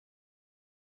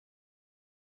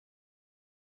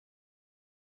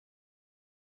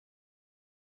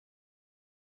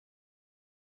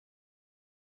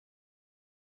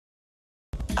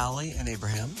Alli and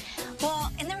Abraham.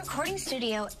 Well, in the recording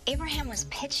studio, Abraham was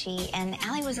pitchy and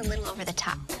Alli was a little over the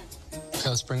top. Okay,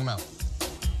 let's bring them out.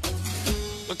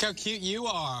 Look how cute you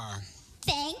are.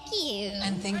 Thank you.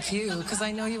 And thank you, because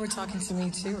I know you were talking to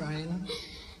me too, Ryan.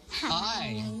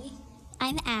 Hi.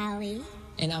 I'm Alli.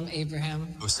 And I'm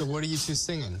Abraham. So what are you two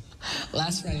singing?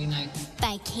 Last Friday Night.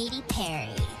 By Katy Perry.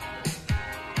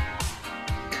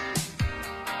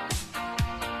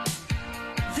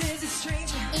 There's a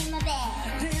stranger In my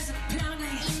bed. There's a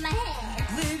pounding In my head.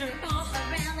 glitter all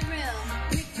Around the room.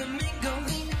 big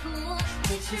flamingos In the pool.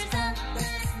 Pictures of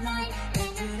last night.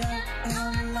 Ended up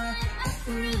on my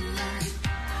room.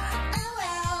 Oh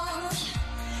well.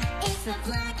 It's a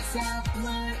blacked out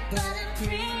blur, but I'm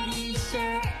pretty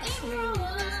sure it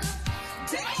rules.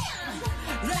 Damn!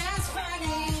 Last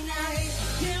Friday night,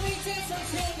 yeah, we did some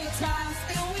tabletops,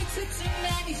 and we took too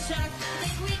many shots.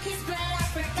 Think we kissed, but I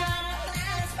forgot.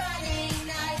 Last Friday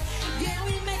night, yeah,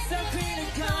 we made some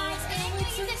credit cards, and we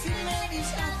took too many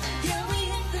shots. Yeah, we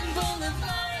hit the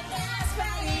boulevard. Last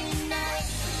Friday night,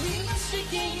 we were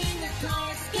shaking in the car,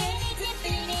 skinny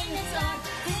dipping in the dark.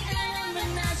 We got a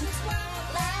menage a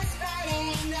trois. Last Friday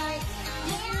night,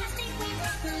 Yeah, I think we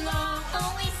broke the law. long,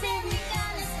 always said we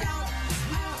gotta stop.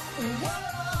 Whoa,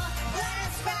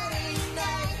 last Friday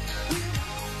night, we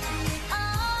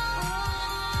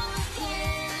all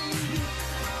again.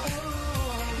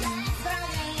 Last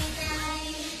Friday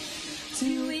night.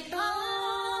 do it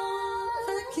all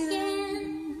again.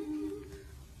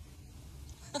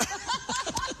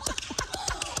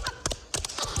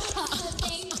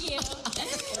 Thank you.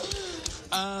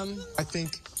 I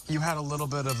think you had a little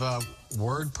bit of a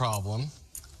word problem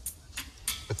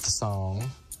with the song.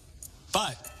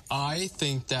 But I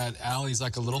think that Alli's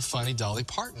like a little funny Dolly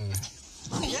Parton.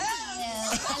 I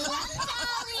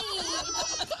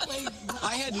love Dolly.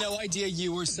 I had no idea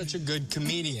you were such a good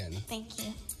comedian. Thank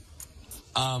you.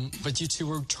 But you two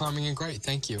were charming and great.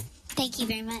 Thank you. Thank you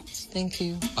very much. Thank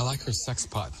you. I like her sex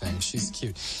pot thing. She's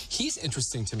cute. He's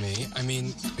interesting to me. I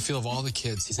mean, I feel of all the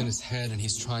kids, he's in his head and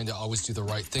he's trying to always do the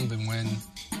right thing. But when,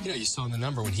 you saw in the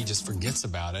number when he just forgets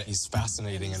about it, he's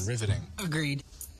fascinating and riveting. Agreed.